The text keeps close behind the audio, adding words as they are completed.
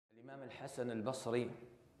Imam al-Hasan al-Basri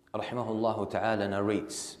rahimahullah ta'ala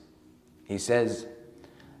narrates, he says,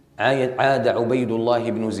 عاد عبيد الله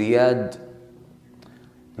بن زياد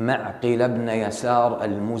معقل بن يسار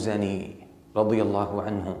المزني رضي الله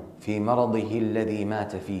عنه في مرضه الذي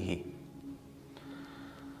مات فيه،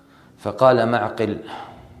 فقال معقل: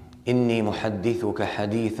 إني محدثك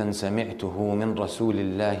حديثا سمعته من رسول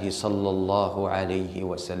الله صلى الله عليه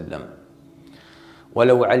وسلم،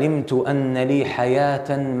 ولو علمت أن لي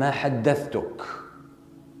حياة ما حدثتك.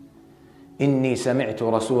 إني سمعت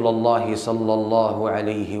رسول الله صلى الله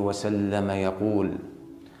عليه وسلم يقول: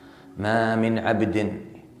 ما من عبد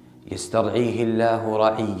يسترعيه الله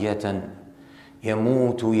رعية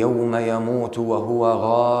يموت يوم يموت وهو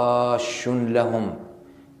غاش لهم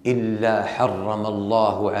إلا حرم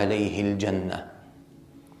الله عليه الجنة.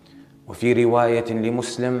 وفي رواية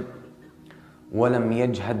لمسلم: ولم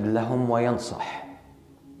يجهد لهم وينصح.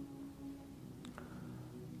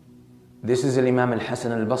 This is Imam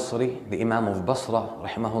al-Hasan al-Basri, the Imam of Basra,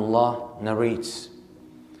 rahimahullah, narrates.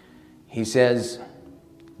 He says,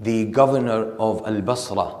 the governor of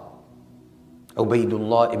al-Basra,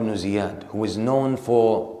 Ubaydullah ibn Ziyad, who is known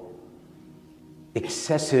for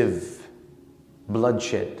excessive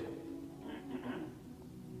bloodshed,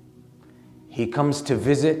 he comes to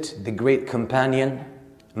visit the great companion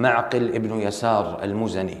Ma'qil ibn Yasar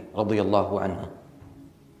al-Muzani, radiyallahu anhu,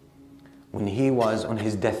 when he was on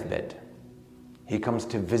his deathbed. He comes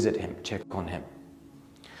to visit him, check on him.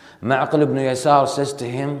 Ma'qil ibn Yasar says to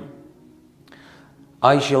him,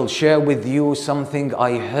 I shall share with you something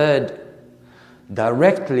I heard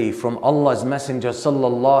directly from Allah's Messenger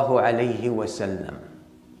sallallahu alayhi wasallam.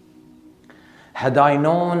 Had I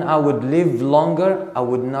known I would live longer, I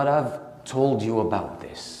would not have told you about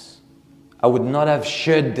this. I would not have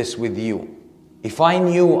shared this with you. If I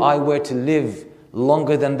knew I were to live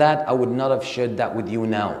longer than that, I would not have shared that with you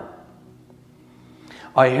now.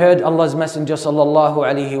 I heard Allah's Messenger sallallahu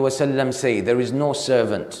alayhi wasallam say, there is no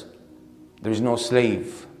servant, there is no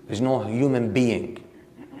slave, there is no human being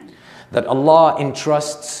that Allah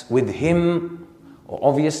entrusts with him, or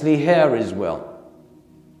obviously her as well,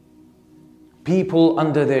 people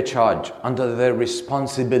under their charge, under their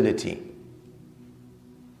responsibility.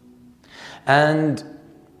 And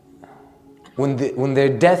when their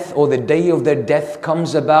death or the day of their death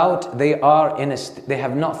comes about, they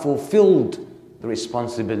have not fulfilled the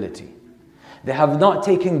responsibility. They have not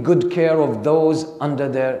taken good care of those under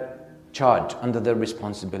their charge, under their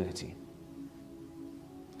responsibility.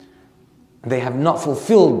 They have not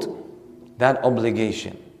fulfilled that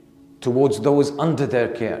obligation towards those under their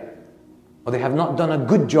care, or they have not done a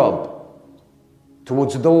good job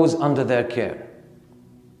towards those under their care.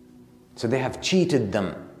 So they have cheated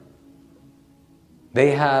them. They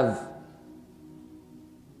have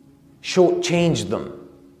shortchanged them.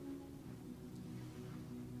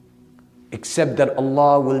 Except that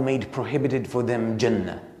Allah will make prohibited for them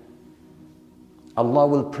Jannah. Allah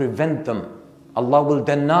will prevent them. Allah will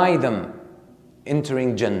deny them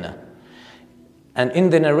entering Jannah. And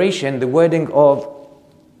in the narration, the wording of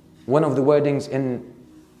one of the wordings in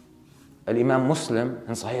Al-Imam Muslim,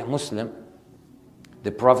 in Sahih Muslim,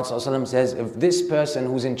 the Prophet ﷺ says, if this person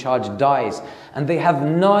who's in charge dies and they have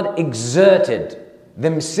not exerted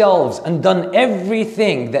themselves and done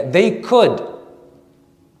everything that they could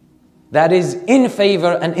that is in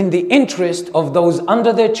favor and in the interest of those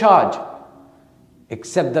under their charge,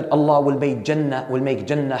 except that Allah will make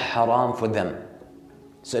Jannah haram for them.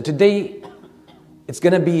 So today, the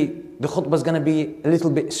khutbah is going to be a little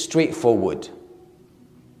bit straightforward.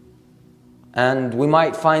 And we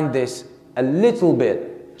might find this a little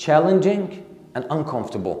bit challenging and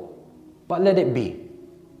uncomfortable. But let it be.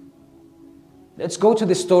 Let's go to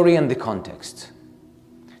the story and the context.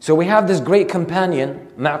 So we have this great companion,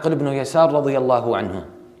 Ma'qil ibn Yasar radiyallahu anhu.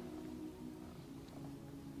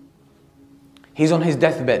 He's on his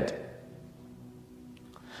deathbed.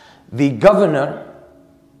 The governor,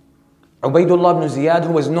 Ubaydullah ibn Ziyad,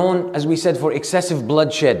 who was known, as we said, for excessive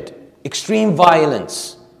bloodshed, extreme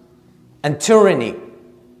violence, and tyranny.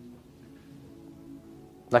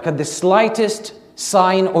 Like at the slightest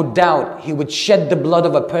sign or doubt, he would shed the blood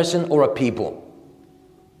of a person or a people.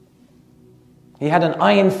 He had an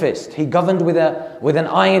iron fist. He governed with an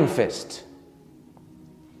iron fist.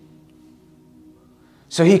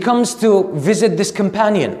 So he comes to visit this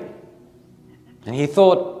companion. And he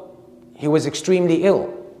thought he was extremely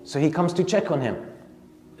ill. So he comes to check on him.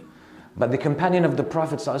 But the companion of the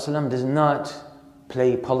Prophet ﷺ does not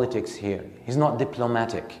play politics here. He's not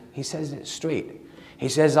diplomatic. He says it straight. He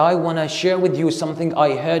says, I want to share with you something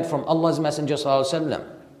I heard from Allah's Messenger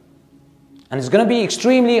ﷺ. And it's going to be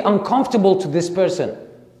extremely uncomfortable to this person.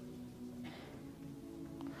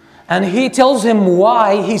 And he tells him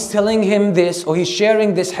why he's telling him this, or he's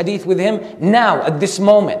sharing this hadith with him now, at this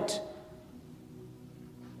moment.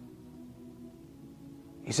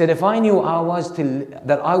 He said, if I knew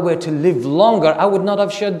that I were to live longer, I would not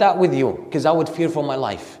have shared that with you, because I would fear for my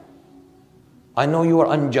life. I know you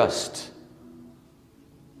are unjust.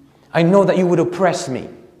 I know that you would oppress me.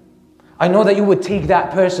 I know that you would take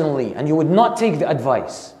that personally, and you would not take the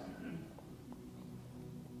advice.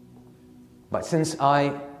 But since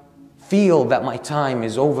I feel that my time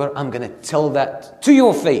is over, I'm going to tell that to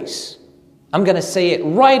your face. I'm going to say it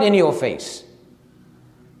right in your face.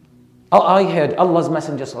 I heard Allah's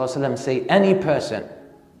Messenger ﷺ say, any person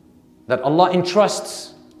that Allah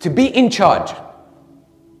entrusts to be in charge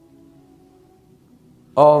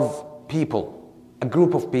of people, a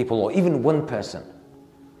group of people, or even one person,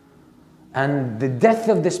 and the death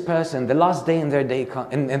of this person, the last day in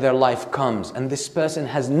their life comes, and this person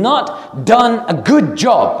has not done a good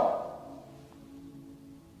job,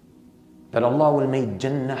 that Allah will make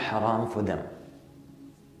Jannah haram for them.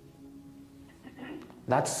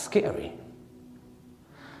 That's scary.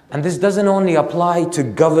 And this doesn't only apply to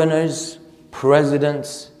governors,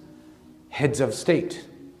 presidents, heads of state.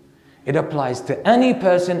 It applies to any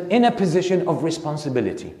person in a position of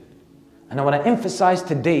responsibility. And I want to emphasize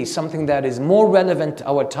today something that is more relevant to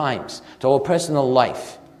our times, to our personal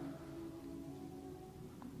life.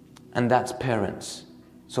 And that's parents.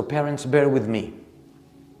 So parents, bear with me.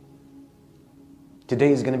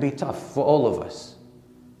 Today is going to be tough for all of us.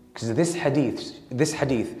 Because this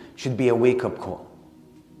hadith should be a wake-up call.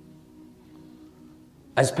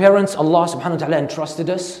 As parents, Allah subhanahu wa ta'ala entrusted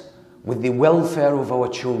us with the welfare of our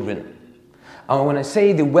children. And when I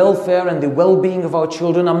say the welfare and the well-being of our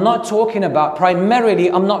children, I'm not talking about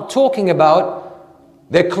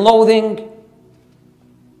their clothing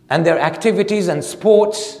and their activities and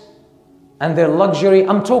sports and their luxury.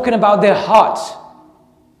 I'm talking about their heart,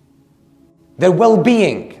 their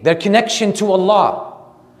well-being, their connection to Allah,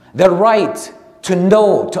 their right to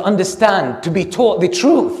know, to understand, to be taught the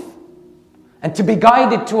truth, and to be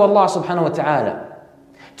guided to Allah subhanahu wa ta'ala,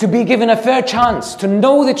 to be given a fair chance to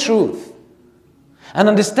know the truth and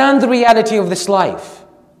understand the reality of this life,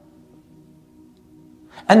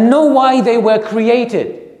 and know why they were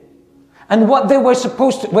created and what they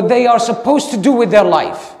are supposed to do with their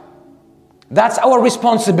life. That's our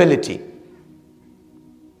responsibility.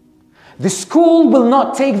 The school will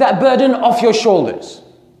not take that burden off your shoulders.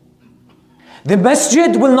 The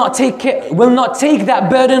masjid will not take that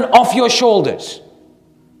burden off your shoulders.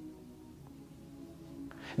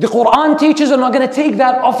 The Quran teachers are not going to take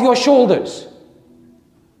that off your shoulders.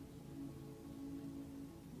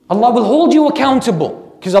 Allah will hold you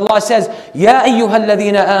accountable, because Allah says, "Ya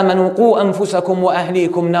ayyuhalladhina amanu qu anfusakum wa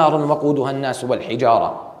ahlikum naran waquduha an-nas wal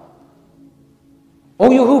hijara."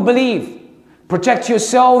 O you who believe, protect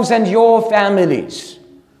yourselves and your families.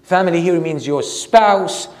 Family here means your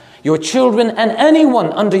spouse, your children, and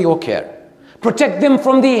anyone under your care. Protect them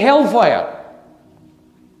from the hellfire.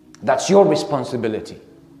 That's your responsibility.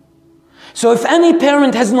 So if any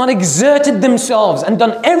parent has not exerted themselves and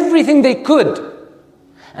done everything they could,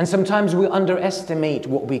 and sometimes we underestimate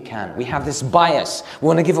what we can. We have this bias. We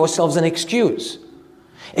want to give ourselves an excuse.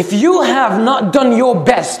 If you have not done your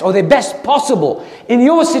best or the best possible in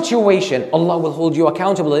your situation, Allah will hold you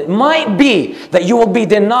accountable. It might be that you will be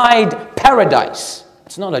denied paradise.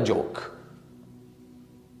 It's not a joke.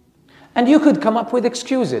 And you could come up with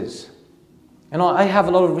excuses. You know, I have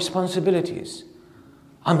a lot of responsibilities.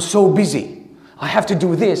 I'm so busy. I have to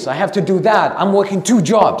do this. I have to do that. I'm working 2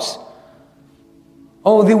 jobs.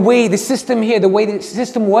 Oh, the way the system here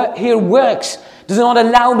here works does not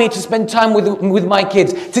allow me to spend time with my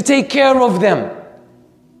kids, to take care of them.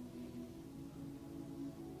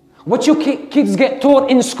 What your kids get taught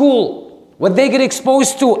in school, what they get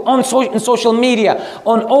exposed to on social media,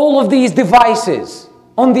 on all of these devices,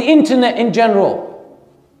 on the internet in general,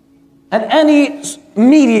 and any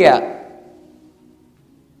media,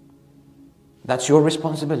 that's your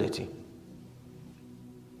responsibility.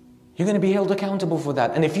 You're going to be held accountable for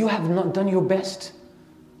that. And if you have not done your best,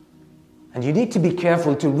 and you need to be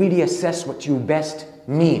careful to really assess what your best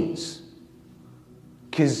means.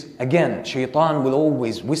 Because again, shaitan will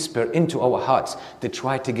always whisper into our hearts to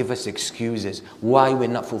try to give us excuses why we're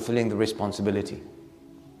not fulfilling the responsibility.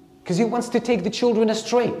 Because he wants to take the children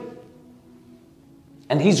astray.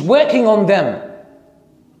 And he's working on them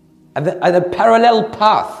at a parallel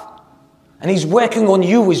path. And he's working on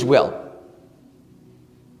you as well.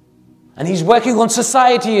 And he's working on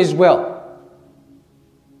society as well.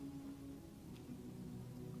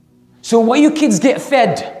 So what your kids get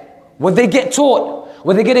fed, what they get taught,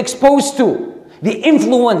 what they get exposed to, the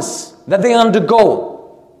influence that they undergo,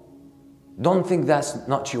 don't think that's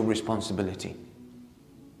not your responsibility.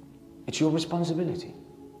 It's your responsibility.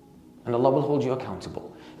 And Allah will hold you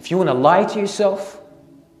accountable. If you want to lie to yourself,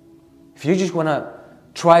 if you just want to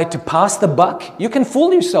try to pass the buck, you can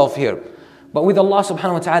fool yourself here. But with Allah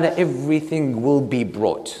subhanahu wa ta'ala, everything will be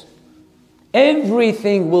brought.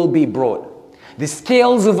 Everything will be brought. The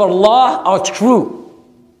scales of Allah are true.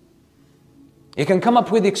 You can come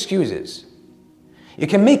up with excuses. You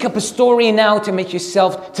can make up a story now to make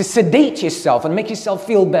yourself, to sedate yourself and make yourself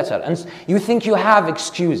feel better. And you think you have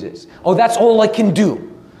excuses. Oh, that's all I can do.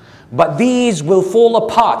 But these will fall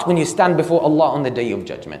apart when you stand before Allah on the Day of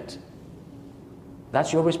Judgment.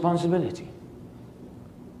 That's your responsibility.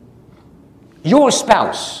 Your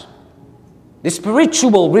spouse, the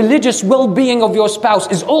spiritual, religious well-being of your spouse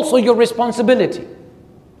is also your responsibility.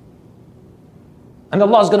 And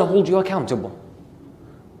Allah is going to hold you accountable.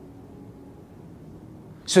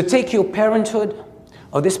 So take your parenthood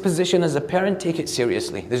or this position as a parent, take it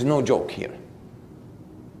seriously. There's no joke here.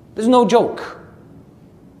 There's no joke.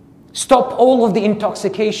 Stop all of the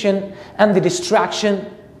intoxication and the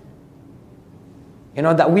distraction,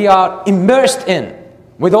 that we are immersed in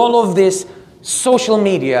with all of this social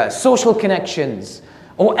media, social connections,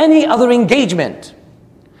 or any other engagement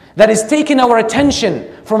that is taking our attention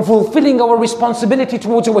from fulfilling our responsibility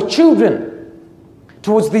towards our children,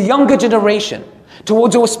 towards the younger generation,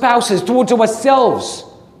 towards our spouses, towards ourselves.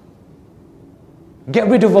 Get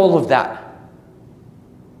rid of all of that.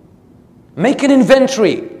 Make an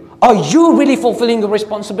inventory. Are you really fulfilling a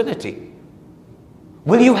responsibility?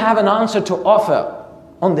 Will you have an answer to offer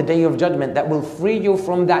on the Day of Judgment that will free you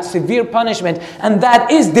from that severe punishment, and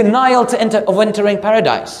that is denial of entering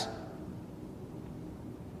paradise?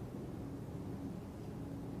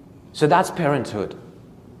 So that's parenthood.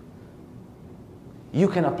 You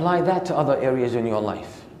can apply that to other areas in your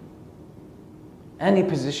life. Any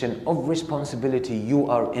position of responsibility you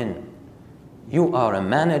are in. You are a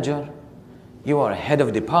manager, you are a head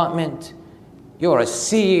of department, you are a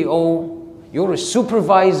CEO, you're a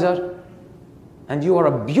supervisor, and you are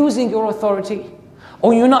abusing your authority,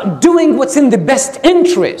 or you're not doing what's in the best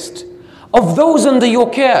interest of those under your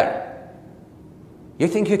care. You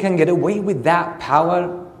think you can get away with that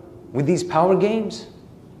power, with these power games?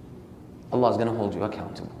 Allah is going to hold you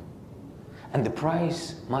accountable. And the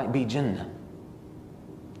price might be Jannah.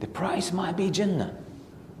 The price might be Jannah.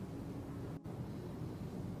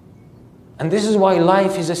 And this is why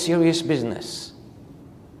life is a serious business.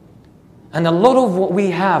 And a lot of what we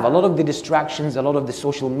have, a lot of the distractions, a lot of the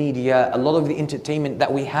social media, a lot of the entertainment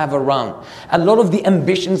that we have around, a lot of the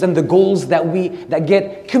ambitions and the goals that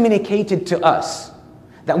get communicated to us,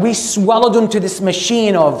 that we swallowed into this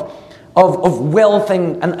machine of wealth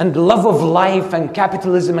and love of life and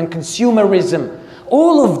capitalism and consumerism.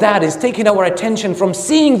 All of that is taking our attention from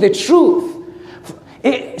seeing the truth.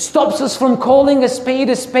 It stops us from calling a spade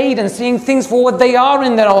and seeing things for what they are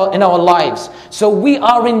in our lives. So we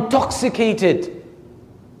are intoxicated.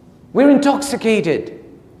 We're intoxicated.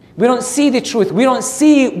 We don't see the truth. We don't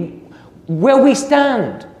see where we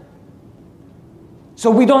stand. So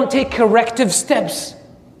we don't take corrective steps.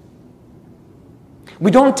 We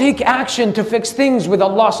don't take action to fix things with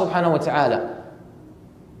Allah subhanahu wa ta'ala.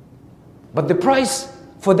 But the price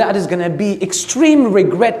for that is going to be extreme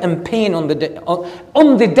regret and pain on the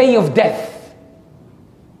day of death.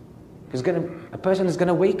 A person is going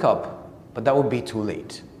to wake up, but that would be too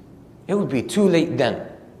late. It would be too late then.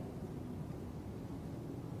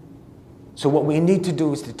 So what we need to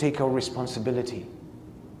do is to take our responsibility.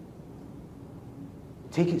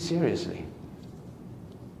 Take it seriously.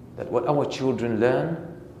 That what our children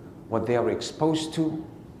learn, what they are exposed to,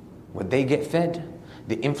 what they get fed,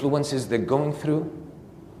 the influences they're going through,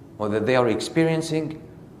 or that they are experiencing,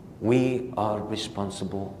 we are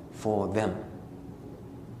responsible for them.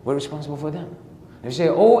 We're responsible for them. And you say,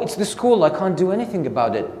 oh, it's the school, I can't do anything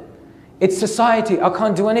about it. It's society, I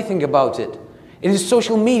can't do anything about it. It is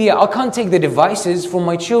social media, I can't take the devices from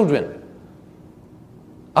my children.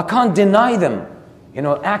 I can't deny them,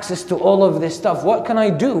 access to all of this stuff. What can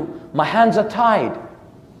I do? My hands are tied.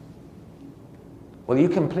 Well, you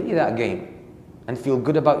can play that game and feel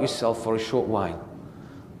good about yourself for a short while.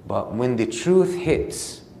 But when the truth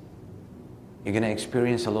hits, you're going to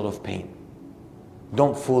experience a lot of pain.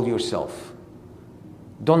 Don't fool yourself.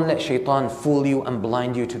 Don't let shaitan fool you and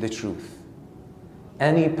blind you to the truth.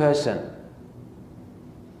 Any person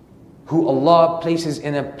who Allah places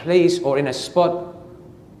in a place or in a spot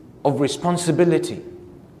of responsibility,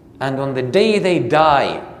 and on the day they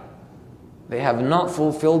die, They have not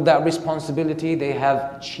fulfilled that responsibility. They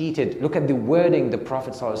have cheated. Look at the wording the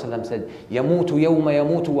Prophet ﷺ said, يَمُوتُ يَوْمَ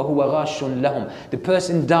يَمُوتُ وَهُوَ غَاشٌ لَهُمْ. The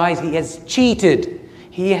person dies, he has cheated.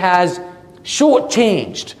 He has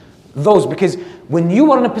shortchanged those. Because when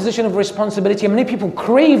you are in a position of responsibility, many people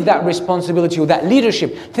crave that responsibility or that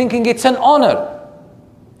leadership, thinking it's an honor.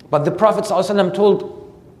 But the Prophet ﷺ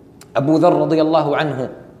told Abu Dharr radiyallahu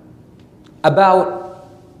anhu about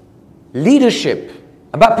leadership,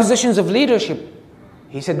 about positions of leadership.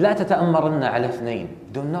 He said, لا تتأمرن على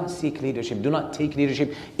اثنين. Do not seek leadership, do not take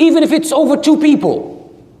leadership, even if it's over two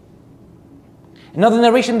people. Another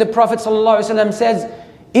narration, the Prophet ﷺ says,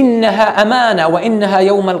 إنها أمانة وإنها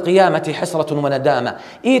يوم القيامة حسرة وندامة.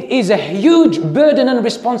 It is a huge burden and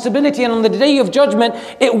responsibility, and on the day of judgment,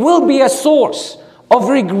 it will be a source of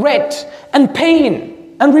regret and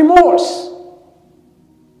pain and remorse.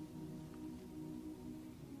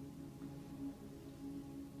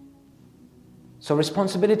 So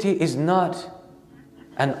responsibility is not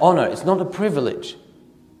an honor, it's not a privilege.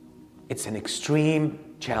 It's an extreme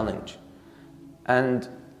challenge. And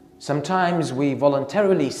sometimes we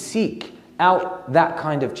voluntarily seek out that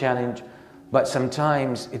kind of challenge, but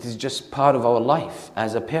sometimes it is just part of our life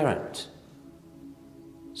as a parent.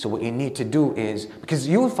 So what you need to do is, because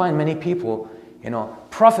you will find many people,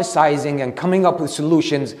 prophesizing and coming up with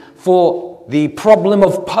solutions for the problem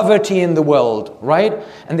of poverty in the world, right?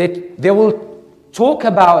 And they will talk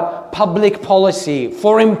about public policy,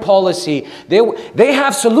 foreign policy. They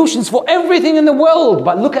have solutions for everything in the world,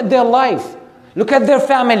 but look at their life. Look at their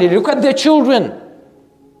family. Look at their children.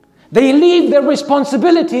 They leave their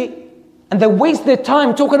responsibility and they waste their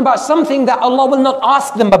time talking about something that Allah will not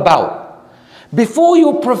ask them about. Before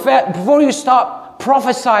you start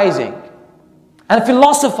prophesizing and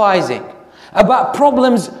philosophizing about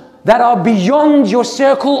problems that are beyond your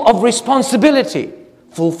circle of responsibility,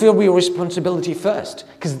 fulfill your responsibility first,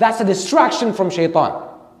 because that's a distraction from shaitan.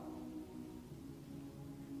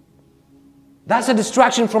 That's a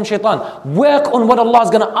distraction from shaitan. Work on what Allah is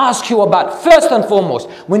going to ask you about first and foremost.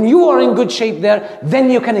 When you are in good shape there, then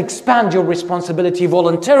you can expand your responsibility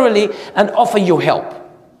voluntarily and offer your help.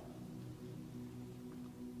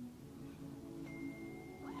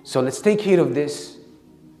 So let's take heed of this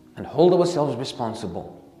and hold ourselves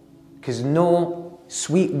responsible, because no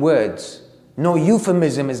sweet words, no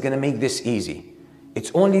euphemism is going to make this easy.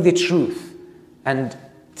 It's only the truth and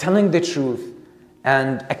telling the truth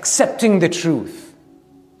and accepting the truth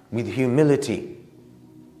with humility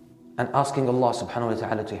and asking Allah subhanahu wa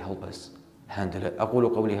ta'ala to help us handle it.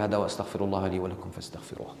 أقول قولي هذا وأستغفر الله لي ولكم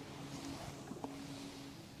فاستغفروه.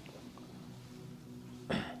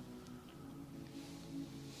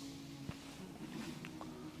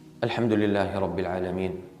 الحمد لله رب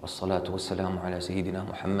العالمين والصلاة والسلام على سيدنا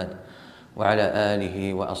محمد وعلى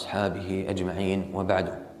آله وأصحابه أجمعين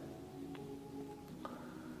وبعد.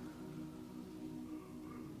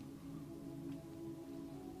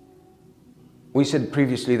 We said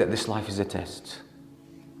previously that this life is a test,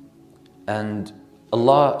 and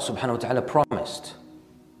Allah subhanahu wa ta'ala promised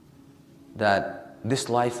that this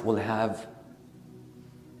life will have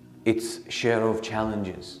its share of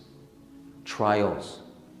challenges, trials,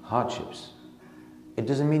 hardships. It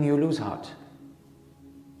doesn't mean you lose heart.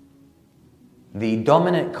 The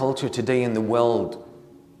dominant culture today in the world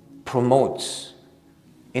promotes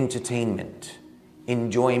entertainment,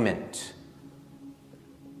 enjoyment,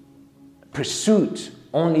 pursuit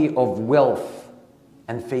only of wealth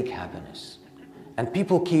and fake happiness. And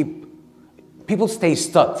people stay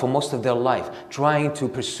stuck for most of their life trying to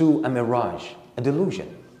pursue a mirage, a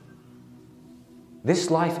delusion. This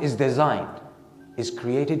life is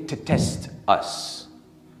created to test us,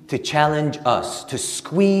 to challenge us, to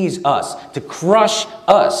squeeze us, to crush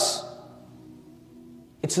us.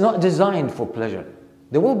 It's not designed for pleasure.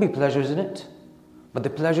 There will be pleasures in it, but the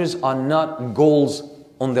pleasures are not goals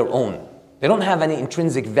on their own. They don't have any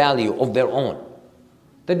intrinsic value of their own.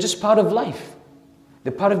 They're just part of life.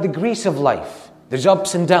 They're part of the grease of life. There's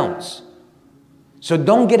ups and downs. So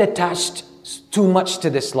don't get attached too much to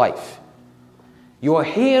this life. You are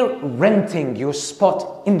here renting your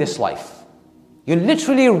spot in this life. You're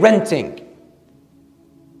literally renting.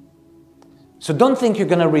 So don't think you're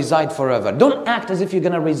going to reside forever. Don't act as if you're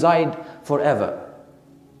going to reside forever.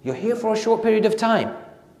 You're here for a short period of time.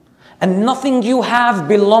 And nothing you have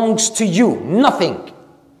belongs to you. Nothing.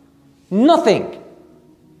 Nothing.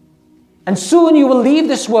 And soon you will leave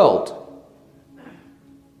this world.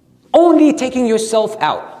 Only taking yourself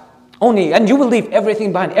out. Only. And you will leave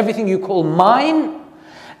everything behind. Everything you call mine.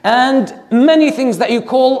 And many things that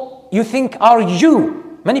you think are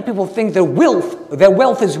you. Many people think their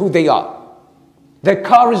wealth is who they are. Their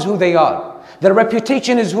car is who they are. Their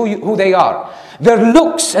reputation is who they are. Their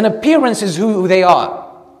looks and appearance is who they are.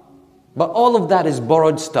 But all of that is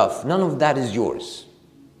borrowed stuff. None of that is yours.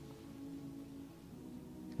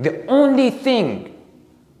 The only thing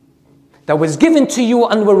that was given to you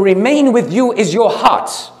and will remain with you is your heart.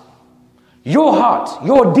 Your heart,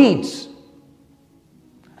 your deeds.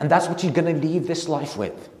 And that's what you're going to leave this life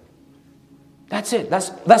with. That's it. That's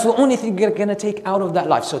the only thing you're going to take out of that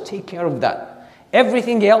life. So take care of that.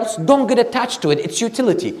 Everything else, don't get attached to it. It's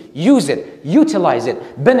utility. Use it. Utilize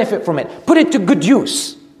it. Benefit from it. Put it to good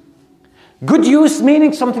use. Good use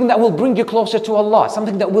meaning something that will bring you closer to Allah.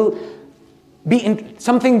 Something that will make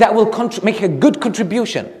a good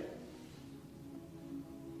contribution.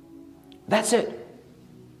 That's it.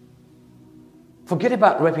 Forget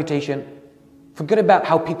about reputation. Forget about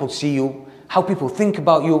how people see you, how people think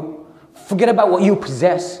about you. Forget about what you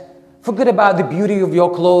possess. Forget about the beauty of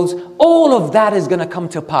your clothes. All of that is going to come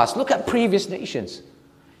to pass. Look at previous nations.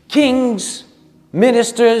 Kings,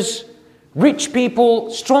 ministers, rich people,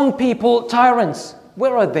 strong people, tyrants.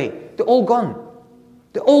 Where are they? They're all gone.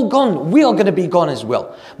 They're all gone. We are going to be gone as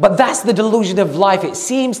well. But that's the delusion of life. It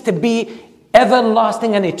seems to be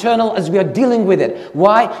everlasting and eternal as we are dealing with it.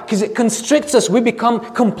 Why? Because it constricts us. We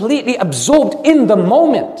become completely absorbed in the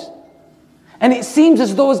moment. And it seems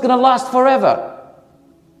as though it's going to last forever.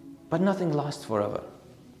 But nothing lasts forever.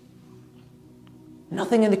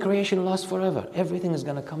 Nothing in the creation lasts forever. Everything is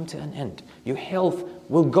going to come to an end. Your health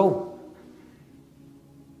will go.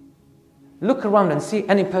 Look around and see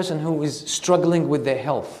any person who is struggling with their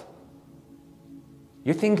health.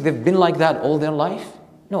 You think they've been like that all their life?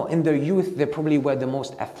 No, in their youth, they probably were the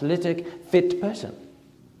most athletic, fit person.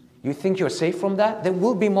 You think you're safe from that? There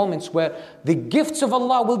will be moments where the gifts of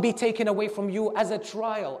Allah will be taken away from you as a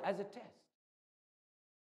trial, as a test.